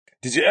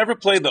Did you ever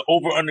play the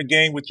over-under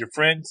game with your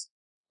friends?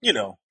 You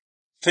know,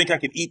 think I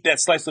could eat that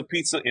slice of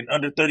pizza in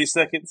under 30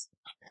 seconds?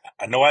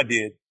 I know I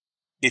did.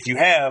 If you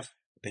have,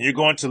 then you're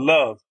going to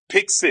love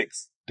Pick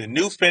Six, the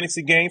new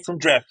fantasy game from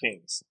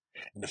DraftKings,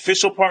 an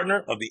official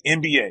partner of the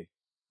NBA.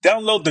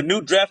 Download the new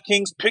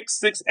DraftKings Pick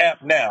Six app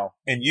now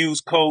and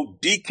use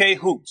code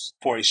DKHOOPS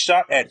for a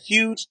shot at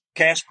huge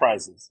cash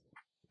prizes.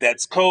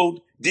 That's code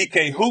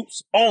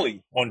DKHOOPS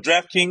only on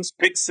DraftKings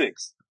Pick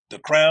Six. The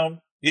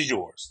crown is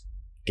yours.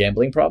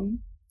 Gambling problem?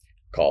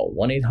 Call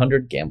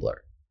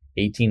 1-800-GAMBLER.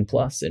 18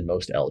 plus in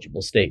most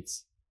eligible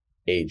states.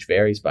 Age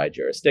varies by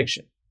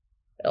jurisdiction.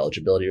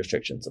 Eligibility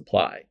restrictions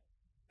apply.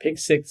 Pick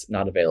Six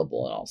not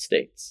available in all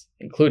states,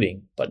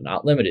 including, but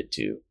not limited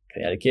to,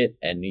 Connecticut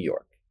and New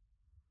York.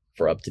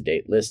 For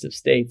up-to-date list of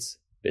states,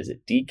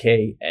 visit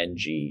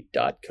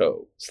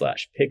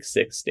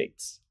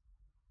dkng.co/pick6states.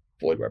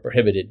 Void where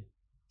prohibited.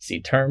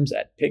 See terms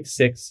at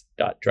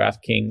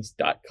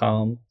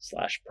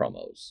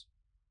pick6.draftkings.com/promos.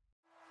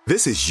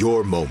 This is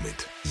your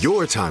moment,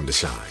 your time to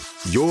shine,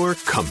 your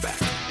comeback.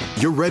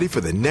 You're ready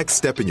for the next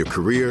step in your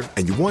career,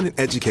 and you want an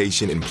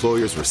education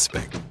employers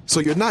respect.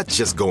 So you're not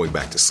just going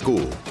back to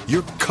school,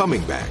 you're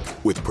coming back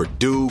with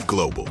Purdue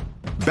Global.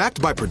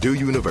 Backed by Purdue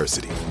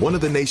University, one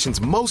of the nation's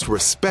most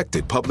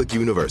respected public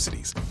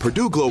universities,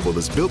 Purdue Global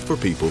is built for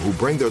people who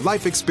bring their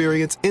life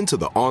experience into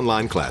the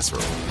online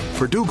classroom.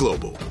 Purdue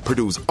Global,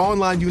 Purdue's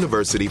online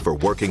university for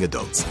working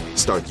adults.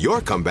 Start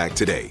your comeback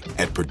today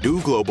at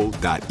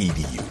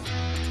purdueglobal.edu.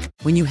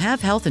 When you have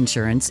health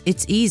insurance,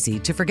 it's easy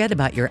to forget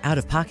about your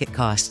out-of-pocket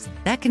costs.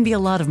 That can be a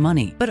lot of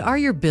money. But are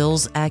your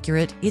bills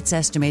accurate? It's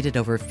estimated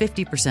over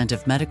 50%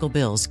 of medical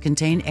bills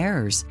contain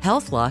errors.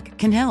 HealthLock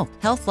can help.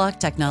 HealthLock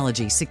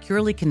technology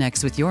securely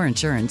connects with your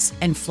insurance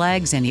and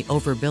flags any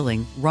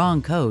overbilling,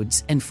 wrong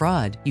codes, and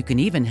fraud. You can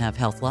even have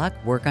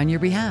HealthLock work on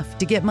your behalf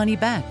to get money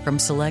back from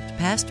select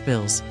past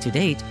bills. To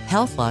date,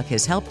 HealthLock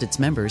has helped its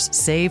members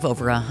save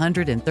over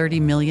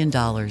 $130 million.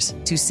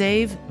 To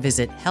save,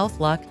 visit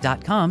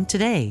healthlock.com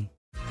today.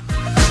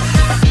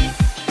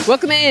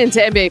 Welcome in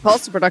to NBA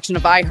Pulse, a production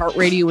of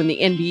iHeartRadio and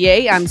the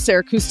NBA. I'm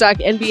Sarah Kustok,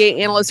 NBA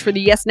analyst for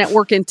the Yes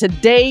Network, and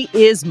today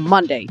is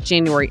Monday,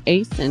 January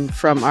 8th. And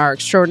from our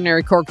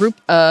extraordinary core group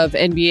of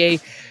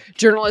NBA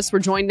journalists, we're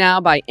joined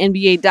now by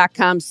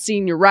NBA.com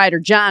senior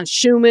writer John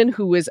Schumann,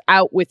 who is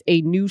out with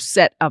a new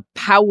set of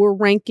power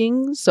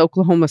rankings.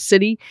 Oklahoma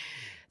City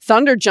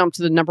Thunder jumped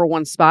to the number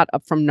one spot,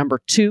 up from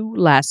number 2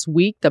 last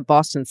week. The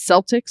Boston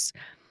Celtics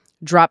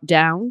drop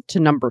down to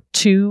number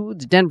 2.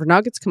 The Denver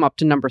Nuggets come up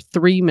to number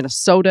 3.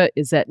 Minnesota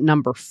is at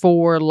number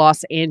 4.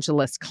 Los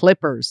Angeles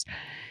Clippers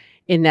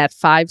in that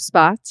 5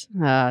 spot.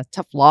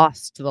 Tough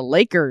loss to the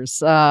Lakers.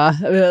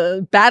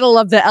 Battle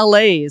of the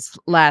LAs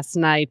last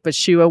night. But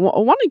Shu, I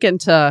want to get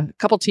into a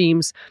couple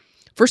teams,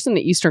 first in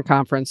the Eastern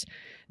Conference,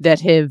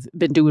 that have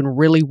been doing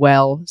really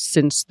well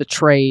since the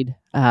trade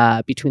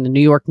between the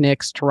New York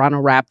Knicks,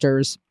 Toronto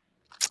Raptors,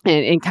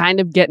 and kind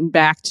of getting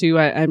back to,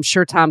 I'm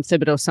sure Tom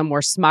Thibodeau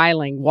somewhere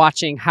smiling,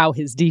 watching how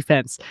his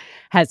defense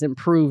has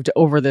improved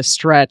over this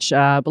stretch.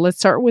 But let's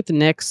start with the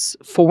Knicks,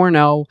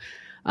 4-0.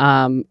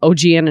 OG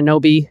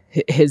Anunoby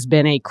has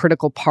been a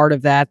critical part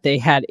of that. They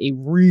had a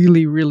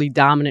really, really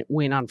dominant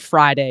win on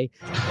Friday.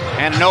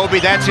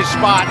 Anunoby, that's his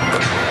spot.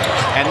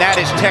 And that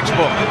is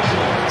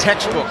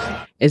textbook.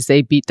 As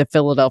they beat the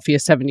Philadelphia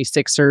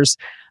 76ers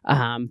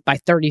by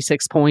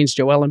 36 points.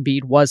 Joel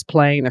Embiid was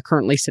playing. They're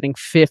currently sitting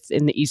 5th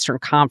in the Eastern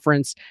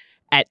Conference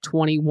at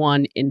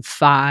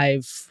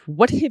 21-5.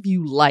 What have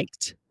you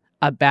liked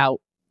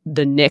about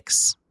the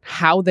Knicks,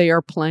 how they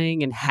are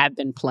playing and have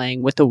been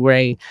playing with the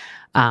way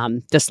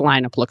this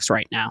lineup looks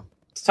right now?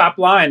 Top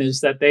line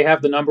is that they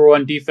have the number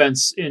one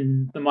defense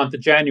in the month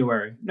of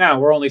January. Now,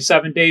 we're only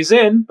 7 days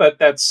in, but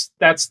that's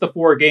the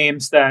 4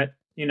 games that,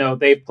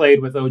 they've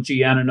played with OG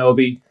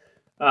Anunoby.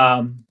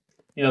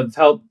 They've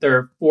held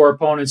their 4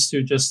 opponents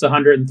to just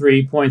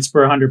 103 points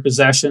per 100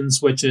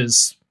 possessions, which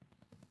is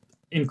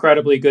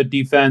incredibly good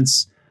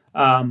defense.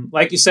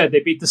 Like you said,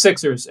 they beat the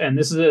Sixers, and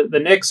the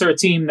Knicks are a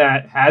team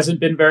that hasn't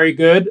been very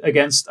good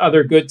against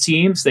other good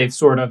teams. They've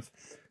sort of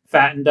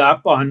fattened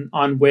up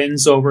on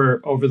wins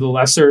over the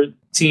lesser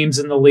teams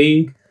in the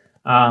league,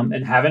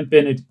 and haven't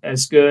been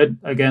as good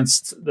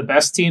against the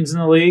best teams in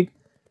the league.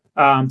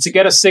 To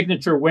get a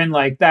signature win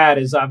like that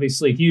is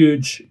obviously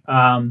huge.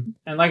 And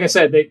like I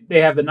said,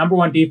 they have the number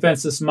one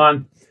defense this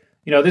month.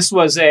 This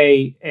was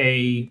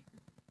a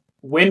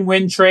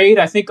win-win trade.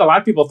 I think a lot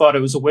of people thought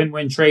it was a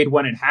win-win trade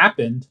when it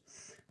happened.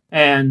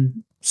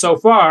 And so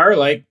far,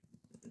 like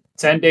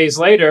 10 days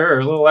later, or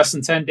a little less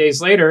than 10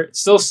 days later, it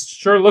still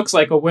sure looks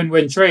like a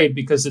win-win trade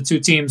because the two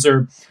teams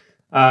are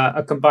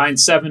a combined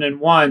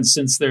 7-1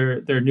 since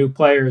their new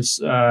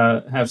players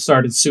have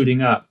started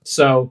suiting up.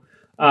 So,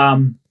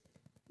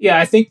 yeah,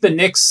 I think the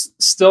Knicks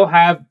still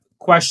have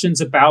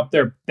questions about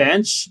their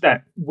bench.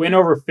 That win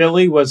over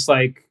Philly was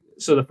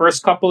so the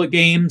first couple of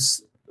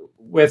games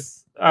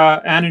with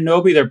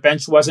Anunoby, their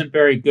bench wasn't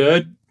very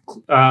good,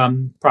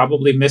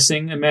 probably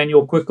missing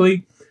Emmanuel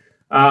Quickly.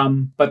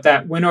 But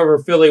that win over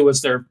Philly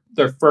was their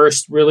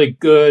first really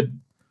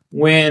good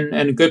win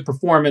and a good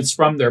performance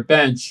from their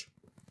bench,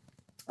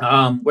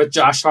 with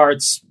Josh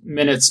Hart's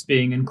minutes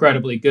being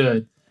incredibly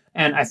good.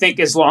 And I think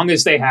as long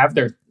as they have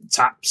their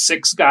top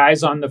 6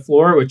 guys on the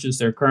floor, which is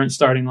their current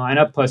starting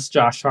lineup, plus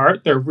Josh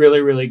Hart, they're really,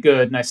 really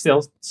good. And I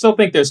still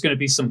think there's going to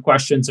be some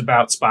questions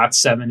about spots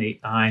 7,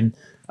 8, 9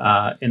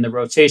 in the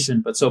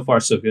rotation, but so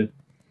far so good.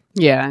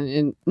 Yeah,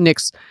 and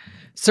Knicks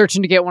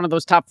searching to get one of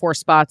those top 4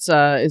 spots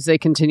as they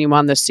continue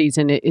on this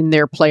season in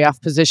their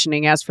playoff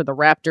positioning. As for the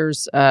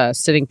Raptors,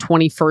 sitting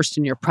 21st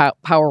in your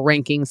power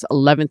rankings,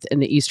 11th in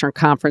the Eastern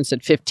Conference at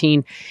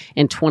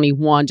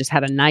 15-21, just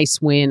had a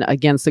nice win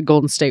against the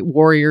Golden State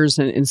Warriors.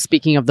 And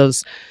speaking of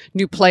those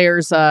new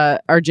players,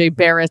 RJ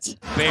Barrett.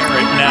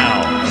 Barrett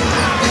now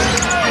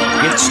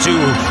gets to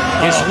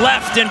his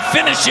left and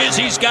finishes.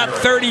 He's got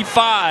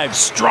 35.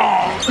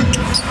 Strong.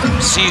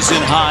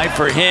 Season high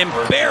for him.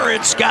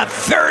 Barrett's got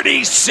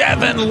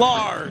 37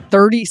 large.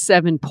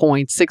 37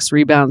 points, 6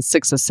 rebounds,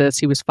 6 assists.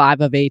 He was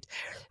 5 of 8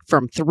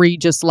 from 3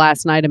 just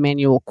last night.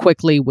 Emmanuel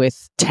quickly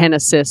with 10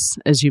 assists,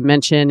 as you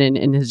mentioned,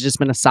 and has just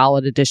been a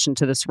solid addition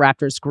to this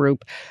Raptors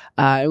group.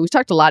 We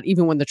talked a lot,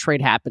 even when the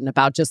trade happened,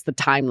 about just the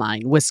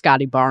timeline with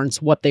Scotty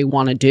Barnes, what they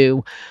want to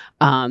do.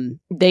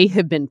 They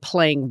have been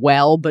playing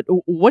well, but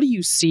what do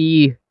you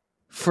see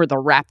for the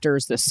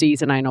Raptors this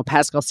season? I know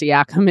Pascal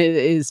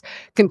Siakam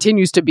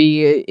continues to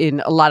be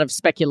in a lot of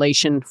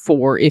speculation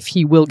for if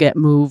he will get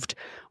moved,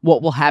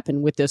 what will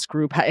happen with this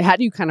group. How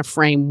do you kind of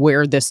frame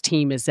where this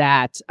team is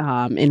at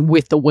and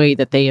with the way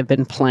that they have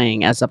been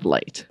playing as of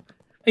late?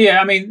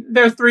 Yeah, I mean,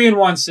 they're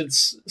 3-1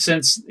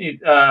 since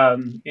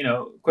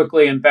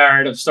Quickly and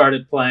Barrett have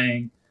started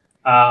playing.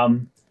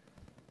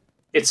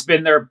 It's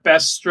been their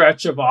best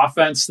stretch of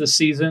offense this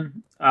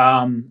season,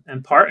 and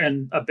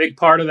a big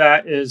part of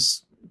that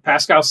is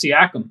Pascal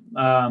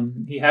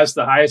Siakam. He has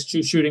the highest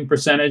true shooting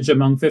percentage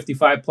among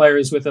 55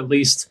 players with at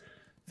least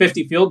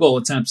 50 field goal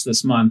attempts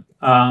this month.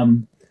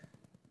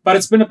 But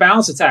it's been a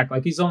balanced attack.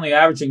 Like, he's only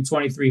averaging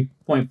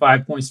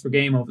 23.5 points per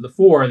game over the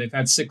 4. They've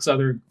had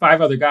 5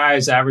 other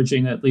guys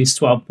averaging at least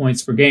 12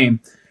 points per game.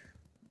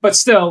 But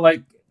still,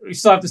 like, we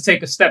still have to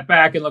take a step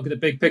back and look at the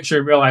big picture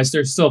and realize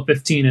they're still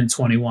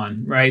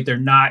 15-21, right? They're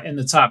not in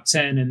the top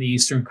 10 in the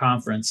Eastern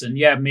Conference. And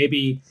yeah,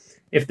 maybe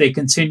if they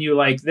continue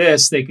like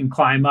this, they can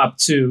climb up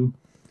to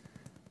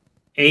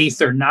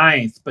 8th or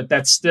 9th, but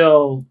that's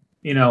still,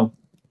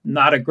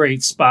 not a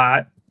great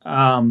spot.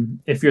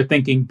 If you're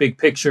thinking big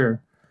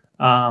picture,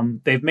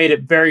 they've made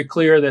it very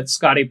clear that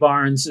Scotty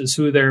Barnes is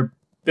who they're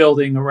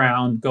building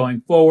around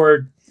going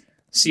forward.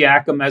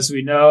 Siakam, as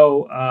we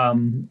know,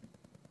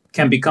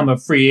 can become a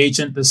free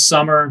agent this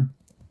summer,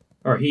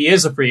 or he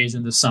is a free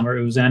agent this summer.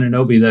 It was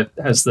Anunoby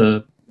that has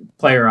the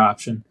player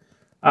option.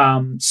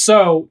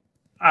 So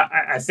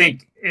I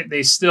think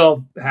they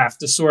still have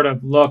to sort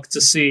of look to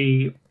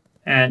see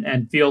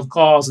and field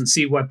calls and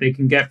see what they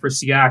can get for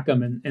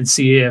Siakam and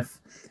see if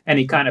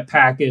any kind of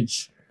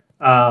package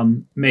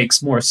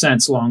makes more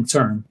sense long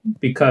term,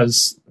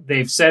 because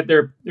they've said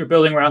they're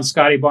building around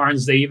Scotty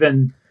Barnes. They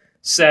even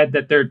said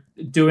that they're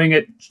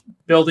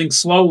building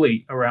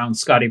slowly around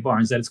Scotty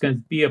Barnes, that it's going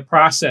to be a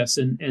process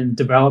in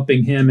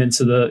developing him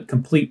into the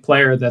complete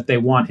player that they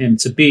want him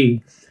to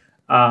be.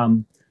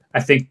 I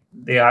think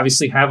they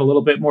obviously have a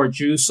little bit more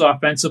juice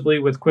offensively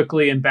with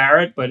Quickly and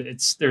Barrett, but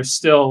there's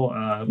still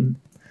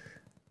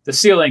the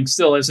ceiling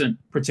still isn't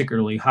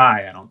particularly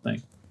high, I don't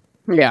think.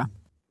 Yeah.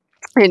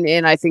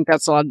 And I think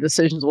that's a lot of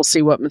decisions. We'll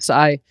see what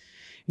Masai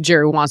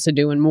Jerry wants to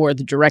do and more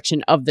the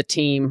direction of the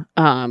team,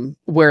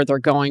 where they're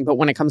going. But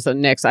when it comes to the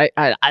Knicks, I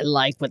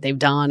like what they've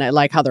done. I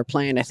like how they're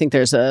playing. I think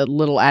there's a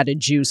little added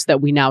juice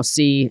that we now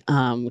see.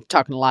 We're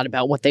talking a lot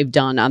about what they've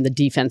done on the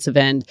defensive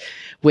end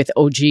with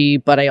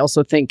OG, but I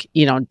also think,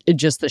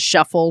 just the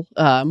shuffle,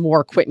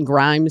 more Quentin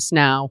Grimes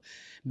now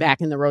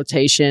back in the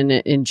rotation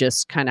and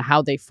just kind of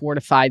how they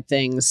fortified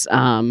things.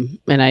 And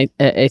I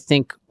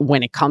think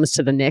when it comes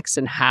to the Knicks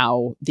and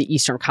how the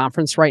Eastern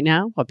Conference right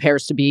now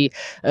appears to be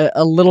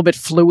a little bit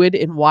fluid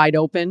and wide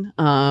open,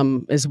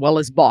 as well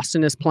as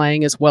Boston is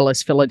playing, as well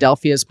as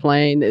Philadelphia is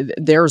playing,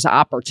 there's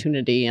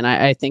opportunity. And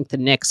I think the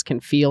Knicks can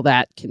feel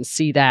that, can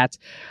see that.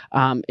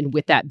 And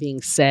with that being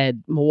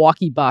said,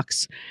 Milwaukee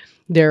Bucks,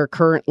 they're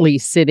currently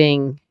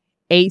sitting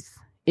 8th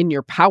in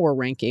your power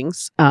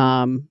rankings,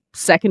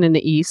 second in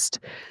the East,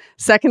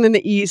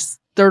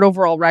 3rd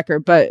overall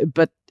record,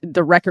 but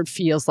the record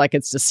feels like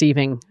it's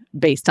deceiving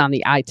based on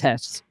the eye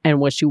tests and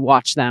what you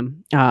watch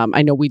them.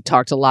 I know we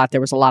talked a lot.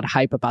 There was a lot of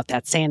hype about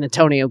that San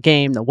Antonio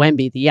game, the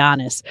Wemby, the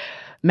Giannis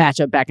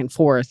matchup back and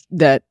forth,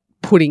 that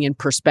putting in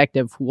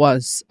perspective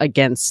was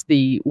against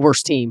the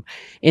worst team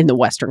in the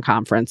Western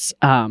Conference.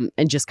 And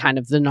just kind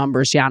of the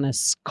numbers,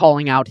 Giannis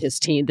calling out his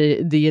team,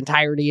 the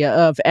entirety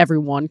of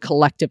everyone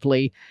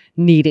collectively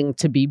needing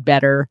to be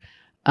better.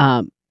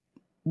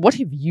 What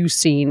have you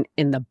seen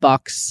in the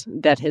Bucks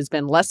that has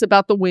been less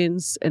about the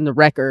wins and the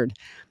record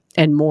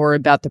and more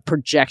about the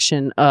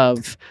projection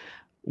of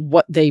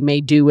what they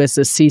may do as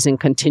the season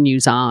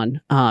continues on,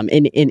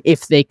 and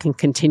if they can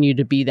continue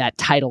to be that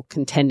title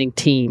contending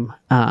team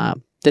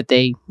that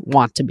they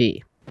want to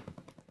be?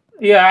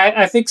 Yeah,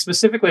 I think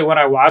specifically when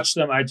I watch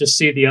them, I just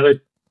see the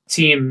other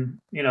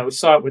team, we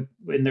saw it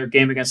in their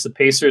game against the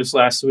Pacers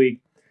last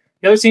week.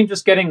 The other team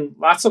just getting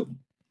lots of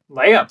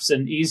layups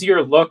and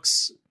easier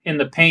looks in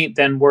the paint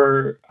than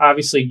we're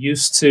obviously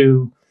used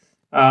to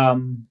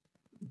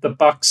the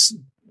Bucks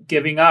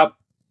giving up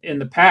in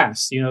the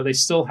past. They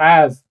still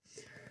have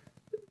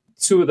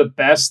two of the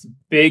best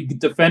big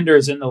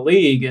defenders in the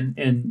league in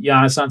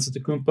Giannis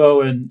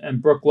Antetokounmpo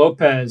and Brook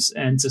Lopez,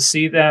 and to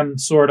see them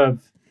sort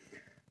of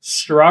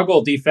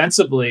struggle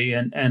defensively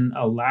and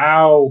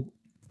allow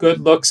good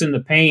looks in the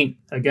paint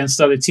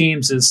against other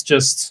teams is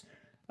just,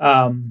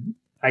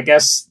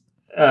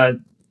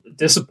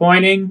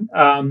 disappointing.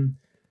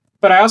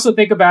 But I also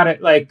think about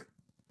it like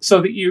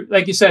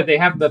you said, they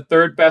have the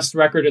third best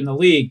record in the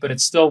league, but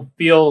it still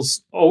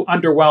feels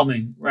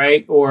underwhelming,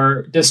 right?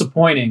 Or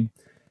disappointing.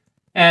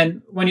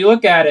 And when you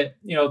look at it,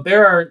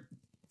 there are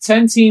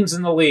 10 teams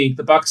in the league,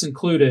 the Bucks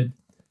included,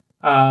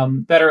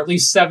 that are at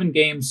least 7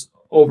 games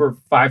over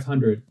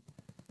 500.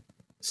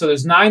 So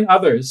there's 9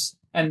 others,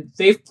 and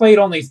they've played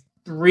only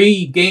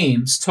 3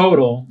 games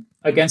total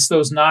against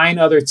those 9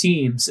 other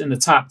teams in the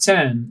top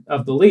 10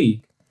 of the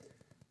league.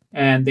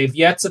 And they've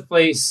yet to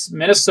face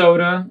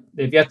Minnesota.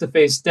 They've yet to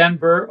face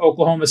Denver,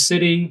 Oklahoma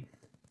City,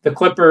 the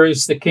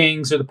Clippers, the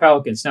Kings, or the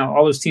Pelicans. Now,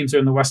 all those teams are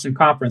in the Western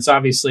Conference,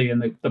 obviously,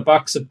 and the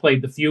Bucks have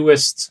played the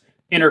fewest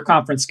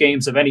interconference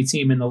games of any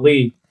team in the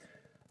league.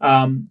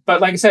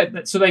 But like I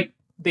said, so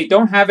they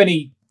don't have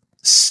any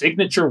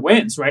signature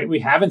wins, right? We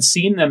haven't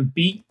seen them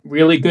beat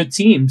really good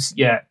teams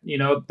yet.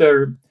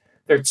 They're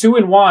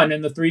 2-1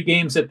 in the 3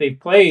 games that they've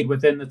played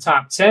within the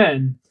top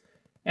 10.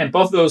 And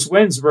both of those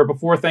wins were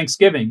before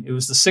Thanksgiving. It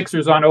was the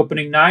Sixers on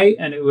opening night,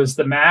 and it was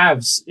the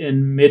Mavs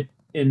in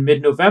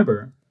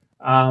mid-November.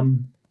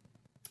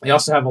 They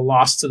also have a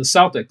loss to the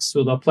Celtics,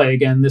 who they'll play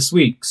again this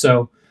week.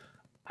 So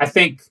I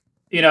think,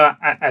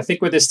 I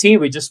think with this team,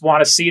 we just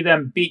want to see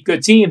them beat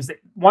good teams.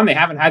 One, they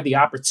haven't had the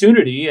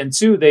opportunity, and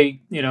 2, they,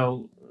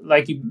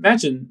 like you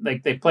mentioned,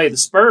 like they play the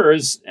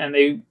Spurs and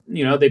they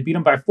beat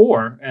them by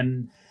 4.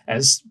 And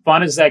as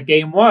fun as that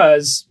game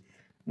was,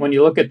 when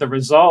you look at the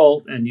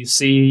result and you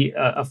see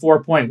a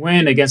 4-point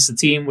win against the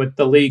team with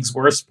the league's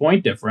worst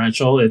point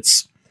differential,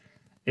 it's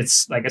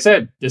like I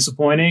said,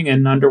 disappointing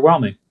and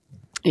underwhelming.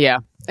 Yeah.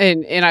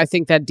 And I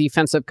think that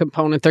defensive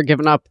component, they're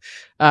giving up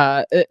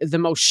the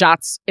most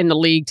shots in the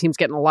league. Teams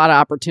getting a lot of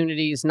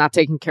opportunities, not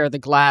taking care of the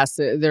glass.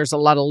 There's a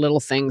lot of little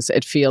things,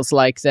 it feels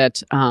like,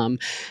 that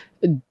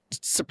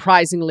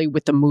surprisingly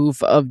with the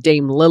move of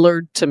Dame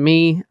Lillard to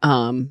me,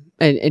 and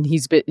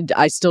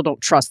I still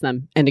don't trust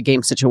them in the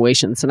game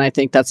situations. And I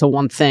think that's the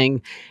one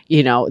thing,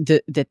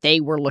 that they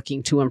were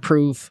looking to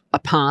improve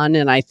upon.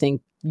 And I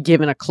think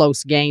given a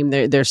close game,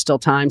 there's still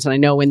times, and I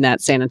know in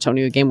that San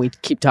Antonio game, we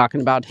keep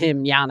talking about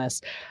him,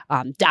 Giannis,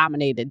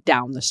 dominated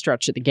down the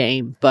stretch of the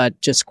game,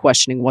 but just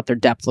questioning what their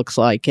depth looks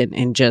like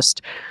and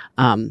just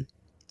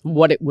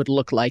what it would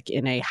look like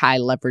in a high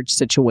leverage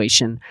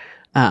situation.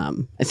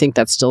 I think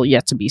that's still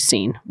yet to be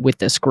seen with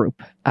this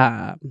group.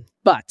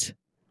 But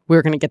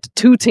we're going to get to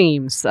 2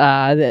 teams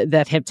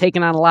that have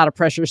taken on a lot of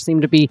pressure,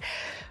 seem to be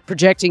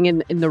projecting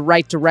in the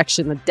right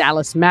direction: the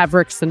Dallas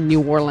Mavericks and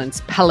New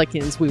Orleans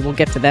Pelicans. We will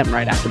get to them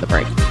right after the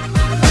break.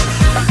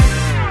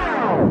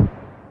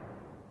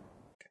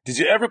 Did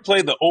you ever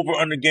play the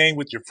over-under game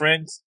with your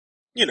friends?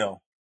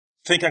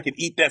 Think I could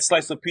eat that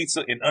slice of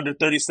pizza in under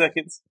 30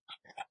 seconds?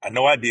 I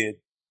know I did.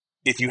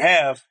 If you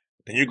have,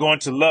 then you're going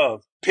to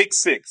love Pick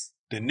 6,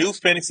 the new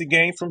fantasy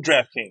game from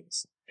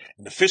DraftKings,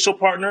 an official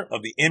partner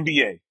of the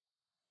NBA.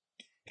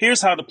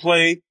 Here's how to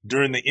play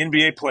during the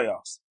NBA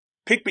playoffs.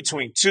 Pick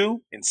between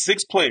 2 and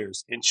 6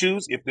 players and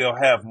choose if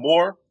they'll have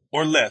more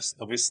or less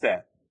of his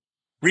stat: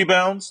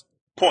 rebounds,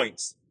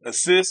 points,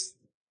 assists,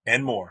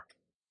 and more.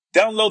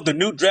 Download the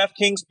new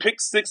DraftKings Pick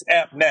 6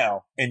 app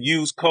now and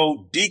use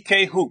code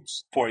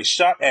DKHOOPS for a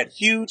shot at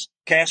huge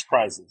cash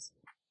prizes.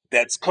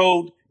 That's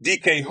code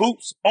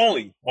DKHOOPS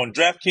only on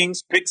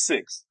DraftKings Pick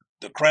 6.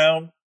 The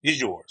crown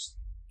is yours.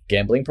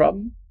 Gambling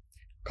problem?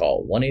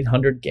 Call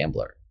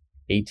 1-800-GAMBLER.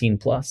 18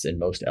 plus in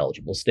most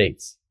eligible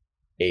states.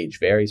 Age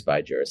varies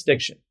by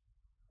jurisdiction.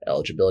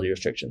 Eligibility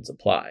restrictions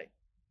apply.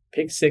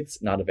 Pick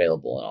 6 not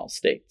available in all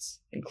states,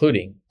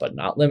 including but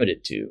not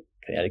limited to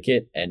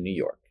Connecticut and New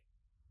York.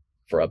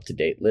 For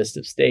up-to-date list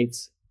of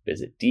states,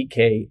 visit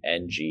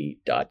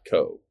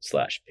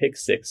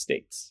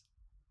dkng.co/pick6states.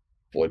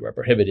 Void where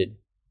prohibited.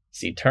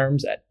 See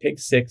terms at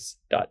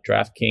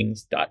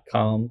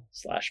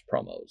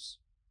pick6.draftkings.com/promos.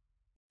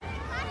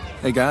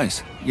 Hey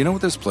guys, you know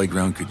what this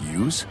playground could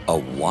use? A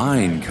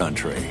wine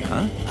country,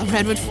 huh? A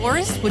redwood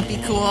forest would be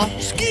cool.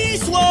 Ski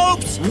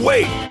slopes!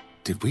 Wait!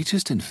 Did we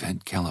just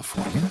invent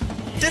California?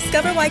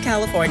 Discover why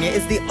California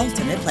is the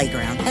ultimate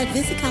playground at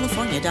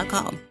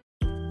visitcalifornia.com.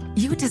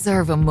 You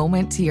deserve a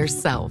moment to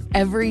yourself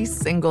every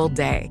single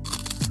day.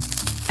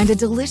 And a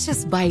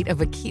delicious bite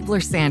of a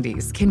Keebler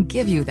Sandies can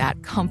give you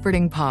that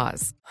comforting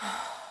pause.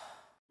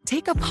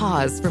 Take a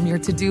pause from your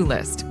to-do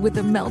list with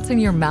the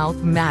melt-in-your-mouth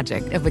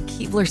magic of a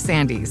Keebler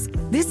Sandies.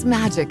 This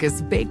magic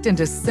is baked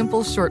into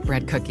simple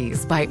shortbread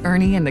cookies by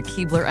Ernie and the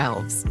Keebler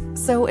Elves.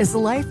 So as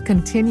life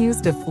continues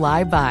to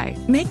fly by,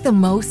 make the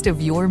most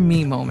of your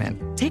me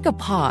moment. Take a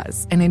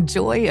pause and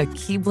enjoy a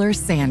Keebler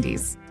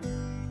Sandies.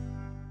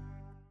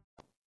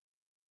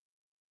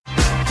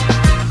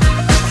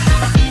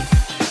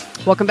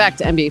 Welcome back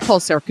to NBA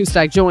Pulse. Sarah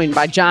Kustak joined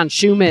by John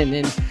Schumann.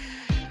 And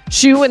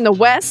Shu, in the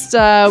West,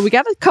 we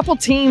got a couple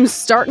teams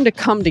starting to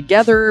come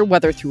together,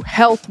 whether through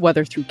health,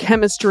 whether through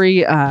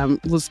chemistry.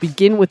 Let's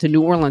begin with the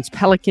New Orleans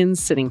Pelicans,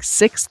 sitting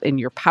 6th in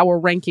your power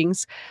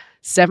rankings,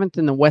 7th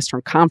in the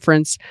Western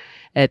Conference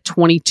at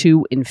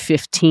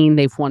 22-15.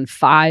 They've won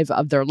 5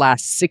 of their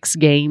last 6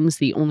 games.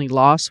 The only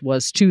loss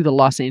was to the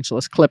Los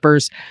Angeles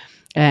Clippers,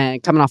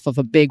 coming off of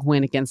a big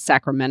win against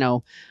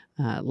Sacramento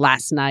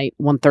last night,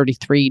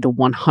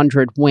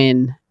 133-100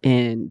 win.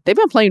 And they've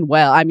been playing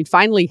well. I mean,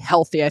 finally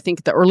healthy. I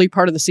think the early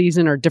part of the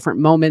season are different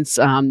moments.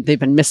 They've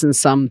been missing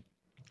some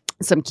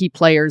key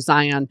players.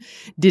 Zion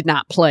did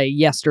not play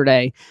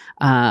yesterday,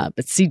 but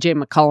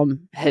CJ McCollum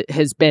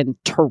has been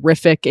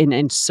terrific,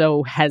 and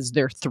so has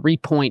their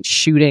 3-point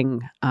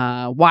shooting.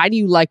 Why do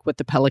you like what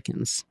the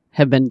Pelicans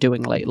have been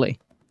doing lately?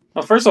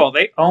 Well, first of all,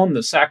 they own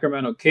the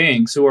Sacramento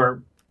Kings, who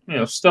are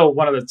still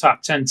one of the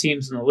top 10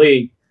 teams in the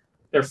league.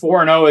 They're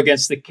 4-0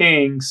 against the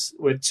Kings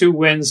with 2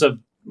 wins of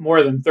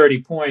more than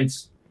 30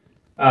 points.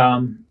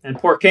 And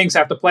poor Kings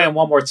have to play them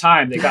one more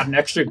time. They got an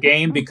extra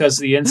game because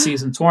of the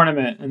in-season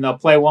tournament, and they'll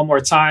play one more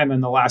time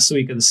in the last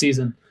week of the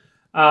season.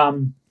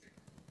 You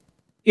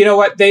know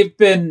what? They've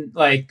been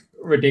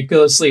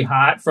ridiculously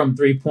hot from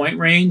 3-point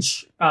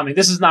range. I mean,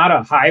 this is not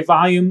a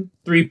high-volume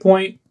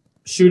 3-point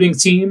shooting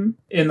team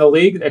in the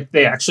league.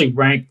 They actually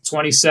rank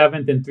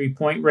 27th in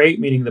 3-point rate,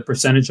 meaning the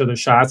percentage of the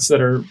shots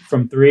that are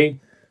from 3,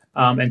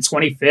 and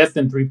 25th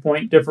in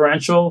 3-point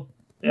differential.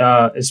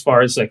 As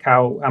far as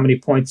how many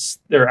points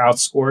they're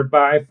outscored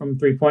by from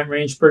 3-point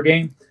range per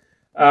game.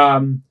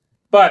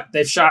 But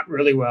they've shot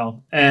really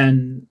well.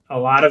 And a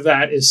lot of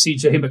that is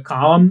CJ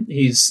McCollum.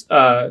 He's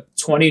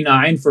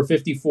 29 for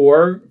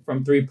 54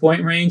 from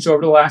 3-point range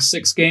over the last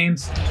 6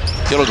 games.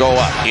 It'll go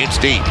up. It's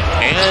deep.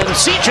 And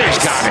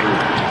CJ's got it.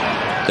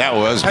 That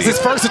was his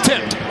first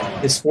attempt.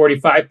 His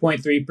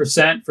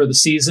 45.3% for the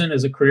season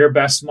is a career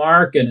best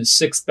mark and is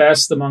 6th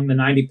best among the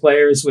 90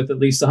 players with at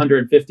least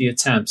 150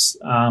 attempts.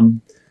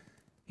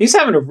 He's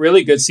having a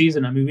really good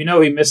season. I mean, we know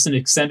he missed an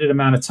extended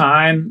amount of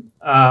time,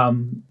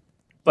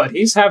 but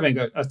he's having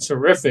a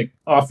terrific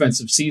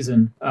offensive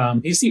season.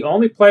 He's the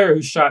only player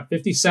who shot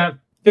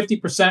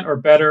 50% or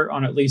better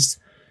on at least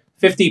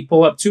 50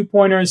 pull-up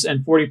 2-pointers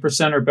and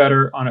 40% or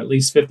better on at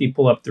least 50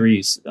 pull-up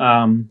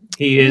 3s.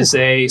 He is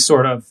a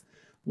sort of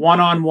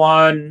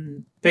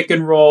one-on-one pick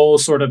and roll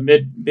sort of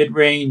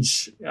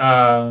mid-range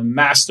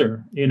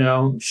master,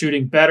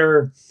 shooting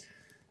better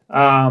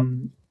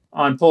on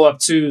pull-up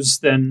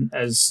 2s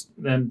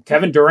than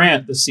Kevin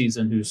Durant this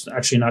season, who's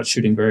actually not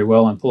shooting very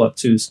well on pull-up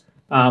 2s.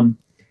 And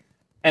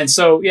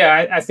so,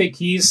 I think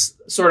he's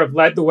sort of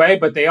led the way,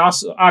 but they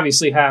also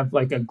obviously have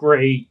a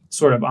great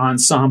sort of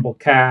ensemble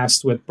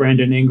cast with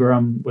Brandon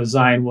Ingram, with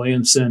Zion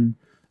Williamson,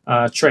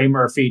 Trey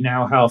Murphy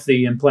now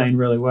healthy and playing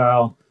really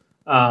well.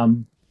 I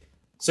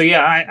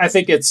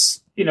think it's,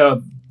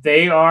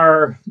 they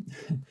are,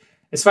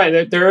 it's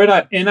fine.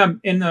 They're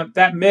in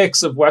that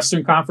mix of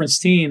Western Conference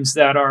teams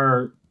that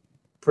are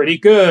pretty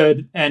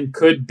good and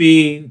could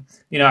be,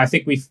 I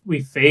think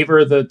we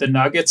favor the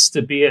Nuggets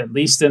to be at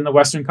least in the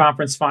Western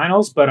Conference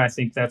Finals, but I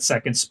think that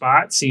second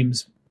spot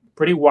seems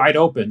pretty wide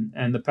open,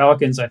 and the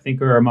Pelicans, I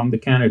think, are among the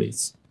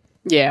candidates.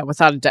 Yeah,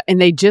 without a doubt. And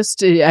they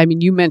just,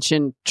 you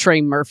mentioned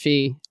Trey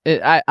Murphy.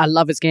 I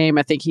love his game.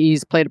 I think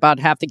he's played about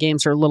half the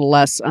games or a little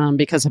less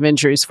because of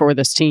injuries for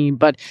this team.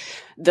 But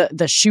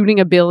the shooting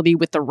ability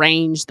with the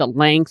range, the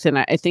length, and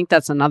I think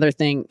that's another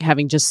thing,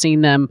 having just seen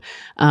them.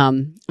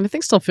 And I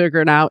think still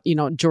figuring out,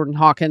 Jordan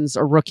Hawkins,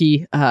 a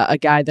rookie, a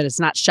guy that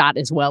has not shot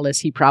as well as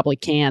he probably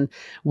can,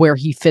 where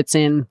he fits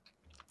in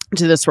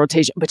to this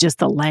rotation, but just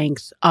the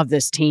length of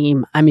this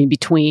team. I mean,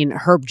 between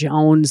Herb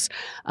Jones,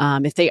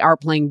 if they are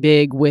playing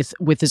big with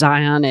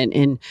Zion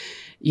and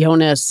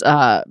Jonas,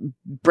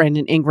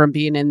 Brandon Ingram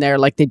being in there,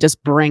 they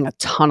just bring a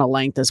ton of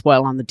length as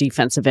well on the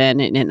defensive end,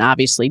 and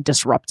obviously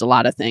disrupt a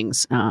lot of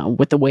things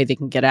with the way they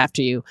can get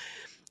after you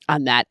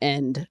on that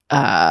end.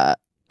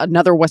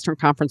 Another Western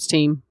Conference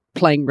team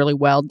playing really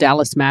well,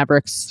 Dallas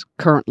Mavericks,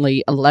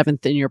 currently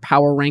 11th in your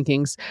power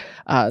rankings,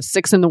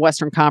 6th in the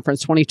Western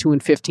Conference,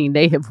 22-15.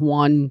 They have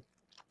won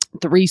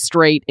 3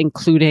 straight,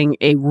 including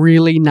a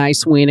really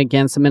nice win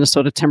against the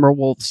Minnesota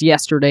Timberwolves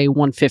yesterday,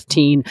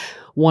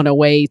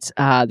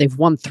 115-108. They've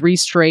won 3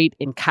 straight,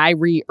 and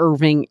Kyrie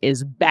Irving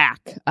is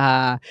back.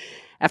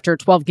 After a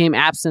 12-game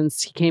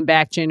absence, he came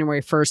back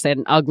January 1st. They had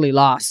an ugly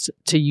loss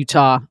to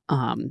Utah.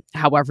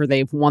 However,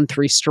 they've won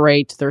 3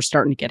 straight. They're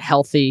starting to get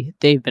healthy.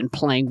 They've been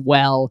playing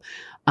well.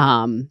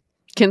 Can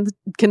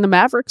the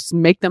Mavericks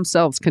make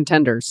themselves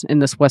contenders in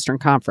this Western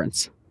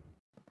Conference?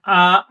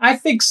 I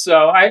think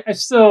so. I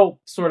still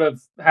sort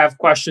of have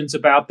questions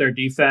about their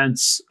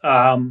defense,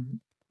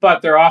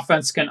 but their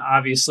offense can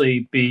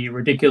obviously be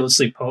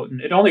ridiculously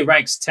potent. It only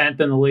ranks 10th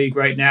in the league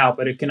right now,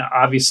 but it can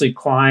obviously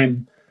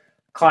climb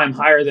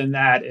higher than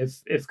that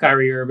if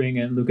Kyrie Irving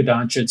and Luka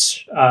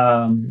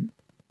Doncic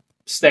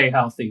stay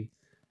healthy.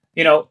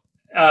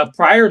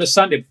 Prior to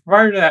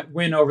that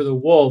win over the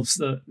Wolves,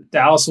 the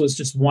Dallas was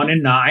just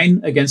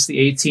 1-9 against the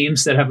 8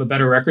 teams that have a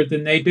better record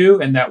than they do.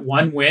 And that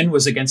one win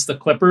was against the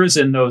Clippers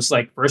in those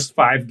first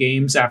 5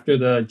 games after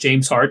the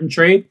James Harden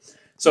trade.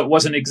 So it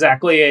wasn't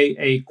exactly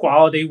a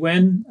quality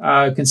win,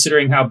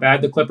 considering how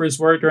bad the Clippers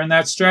were during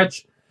that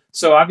stretch.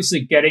 So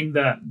obviously getting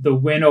the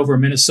win over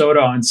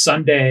Minnesota on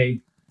Sunday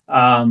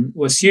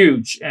was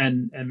huge.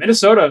 And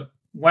Minnesota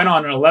went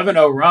on an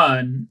 11-0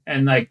 run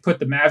and put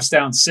the Mavs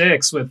down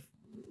 6 with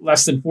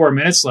less than 4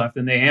 minutes left,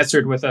 and they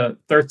answered with a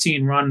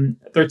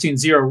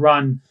 13-0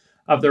 run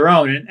of their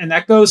own. And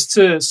that goes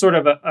to sort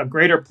of a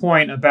greater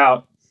point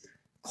about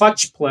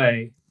clutch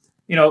play.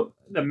 The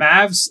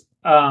Mavs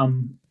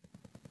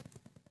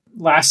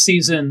last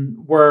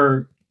season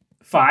were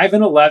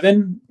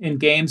 5-11 in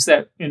games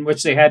in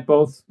which they had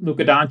both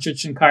Luka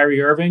Doncic and Kyrie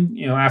Irving,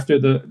 after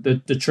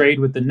the trade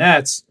with the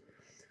Nets.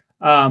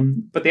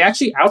 But they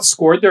actually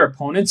outscored their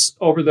opponents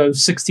over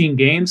those 16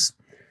 games.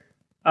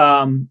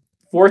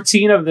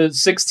 14 of the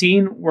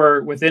 16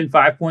 were within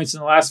 5 points in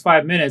the last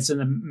 5 minutes, and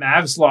the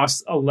Mavs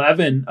lost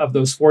 11 of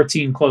those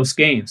 14 close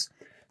games.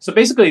 So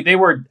basically, they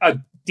were a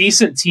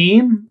decent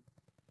team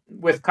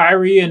with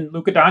Kyrie and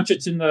Luka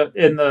Doncic in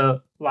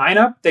the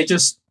lineup. They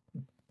just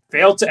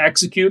failed to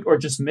execute or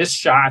just missed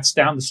shots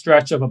down the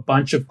stretch of a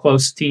bunch of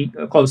close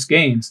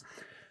games.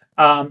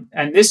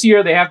 And this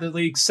year, they have the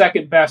league's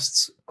second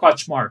best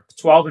clutch mark,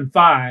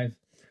 12-5,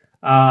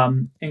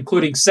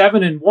 including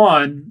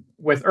 7-1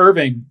 with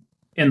Irving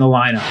in the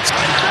lineup.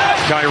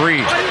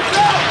 Kyrie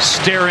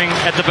staring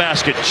at the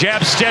basket,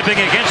 jab stepping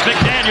against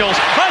McDaniels.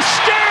 A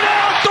stare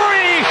down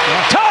 3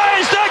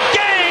 ties the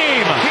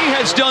game. He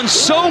has done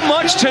so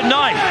much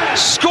tonight,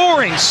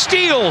 scoring,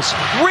 steals,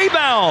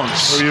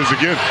 rebounds. There he is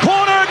again.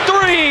 Corner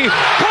 3,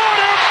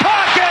 corner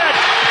pocket.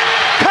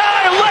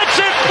 Kai lets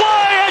it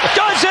fly and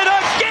does it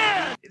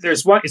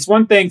again. It's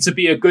one thing to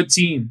be a good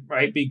team,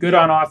 right? Be good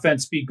on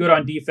offense, be good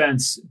on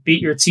defense,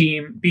 beat your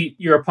team, beat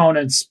your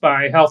opponents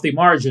by healthy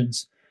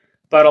margins.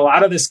 But a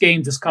lot of this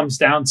game just comes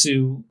down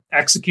to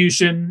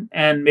execution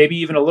and maybe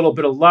even a little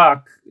bit of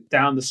luck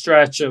down the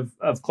stretch of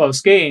close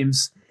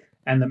games.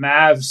 And the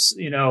Mavs,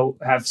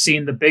 have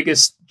seen the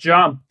biggest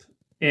jump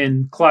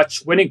in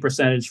clutch winning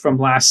percentage from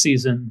last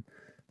season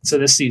to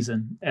this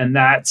season. And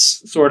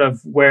that's sort of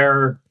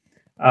where,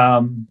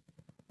 part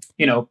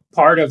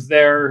of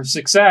their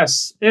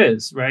success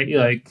is, right?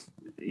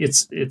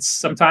 It's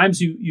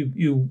sometimes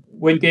you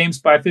win games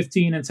by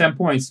 15 and 10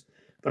 points.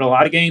 But a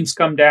lot of games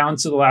come down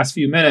to the last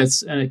few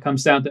minutes, and it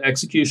comes down to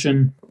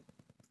execution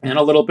and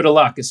a little bit of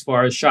luck as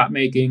far as shot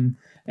making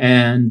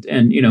and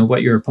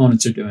what your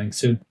opponents are doing.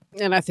 So,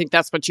 and I think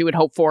that's what you would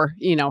hope for,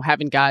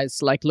 having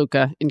guys like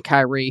Luka and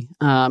Kyrie.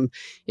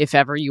 If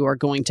ever you are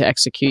going to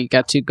execute, you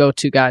got to go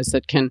to guys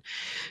that can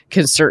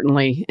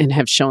certainly and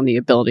have shown the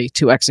ability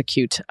to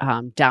execute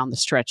down the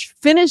stretch.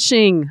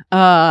 Finishing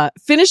down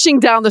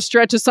the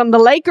stretch as some of the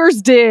Lakers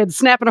did,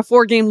 snapping a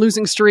 4-game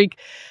losing streak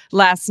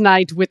last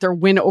night with their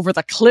win over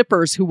the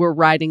Clippers, who were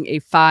riding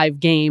a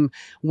 5-game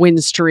win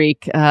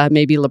streak.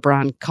 Maybe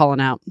LeBron calling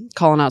out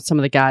some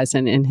of the guys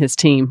and his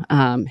team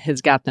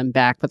has got them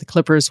back. But the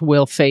Clippers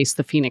will face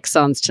the Phoenix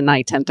Suns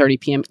tonight, 10:30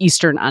 p.m.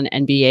 Eastern on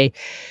NBA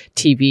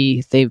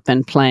TV. They've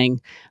been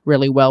playing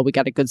really well. We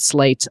got a good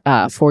slate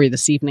for you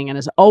this evening. And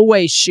as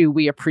always, Shu,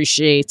 we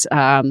appreciate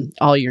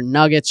all your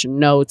nuggets, your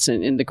notes,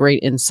 and the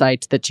great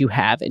insight that you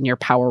have in your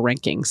power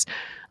rankings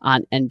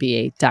on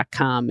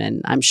NBA.com.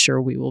 And I'm sure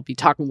we will be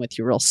talking with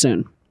you real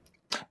soon.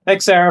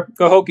 Thanks, Sarah.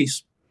 Go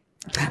Hokies.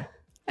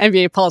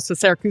 NBA Pulse with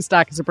Sarah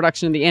Kustok is a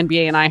production of the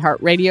NBA and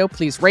iHeartRadio.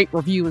 Please rate,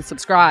 review, and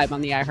subscribe on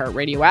the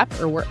iHeartRadio app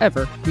or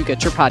wherever you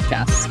get your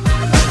podcasts.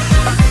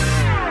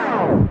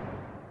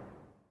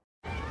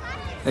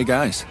 Hey,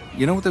 guys,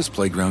 you know what this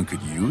playground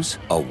could use?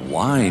 A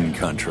wine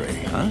country,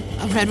 huh?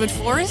 A redwood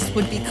forest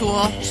would be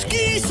cool.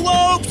 Ski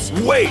slopes!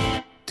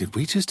 Wait! Did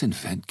we just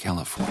invent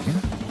California?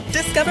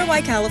 Discover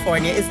why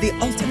California is the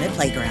ultimate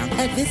playground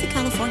at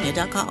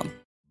visitcalifornia.com.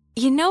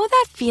 You know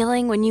that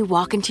feeling when you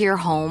walk into your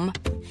home,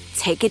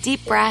 take a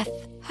deep breath,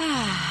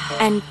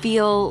 and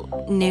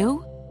feel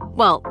new?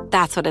 Well,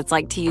 that's what it's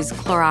like to use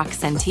Clorox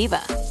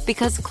Scentiva.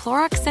 Because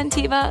Clorox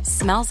Scentiva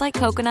smells like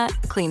coconut,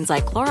 cleans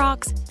like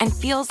Clorox, and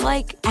feels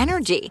like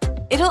energy.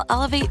 It'll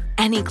elevate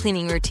any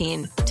cleaning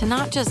routine to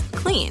not just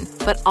clean,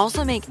 but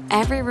also make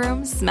every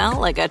room smell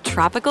like a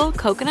tropical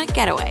coconut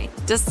getaway.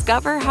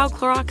 Discover how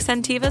Clorox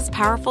Scentiva's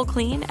powerful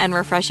clean and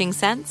refreshing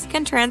scents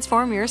can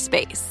transform your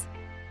space.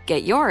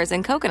 Get yours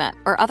in coconut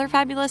or other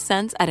fabulous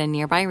scents at a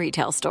nearby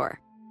retail store.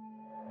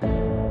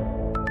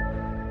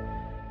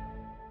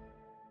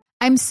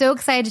 I'm so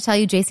excited to tell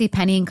you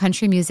JCPenney and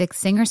country music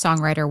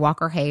singer-songwriter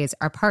Walker Hayes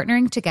are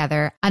partnering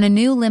together on a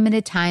new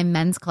limited-time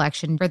men's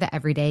collection for the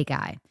everyday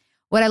guy.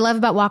 What I love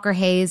about Walker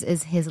Hayes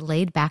is his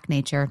laid-back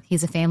nature.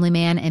 He's a family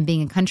man, and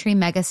being a country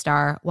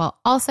megastar while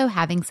also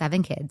having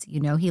 7 kids, you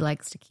know he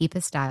likes to keep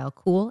his style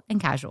cool and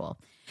casual.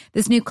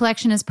 This new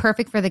collection is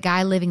perfect for the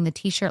guy living the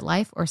t-shirt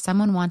life or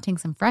someone wanting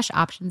some fresh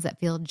options that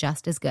feel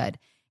just as good.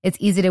 It's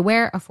easy to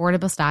wear,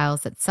 affordable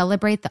styles that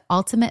celebrate the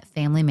ultimate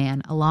family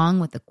man,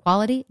 along with the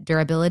quality,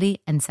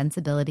 durability, and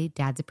sensibility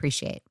dads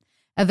appreciate.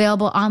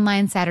 Available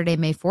online Saturday,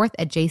 May 4th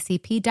at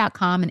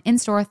jcp.com and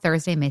in-store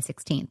Thursday, May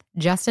 16th.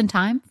 Just in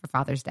time for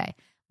Father's Day.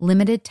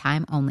 Limited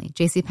time only.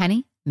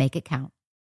 JCPenney, make it count.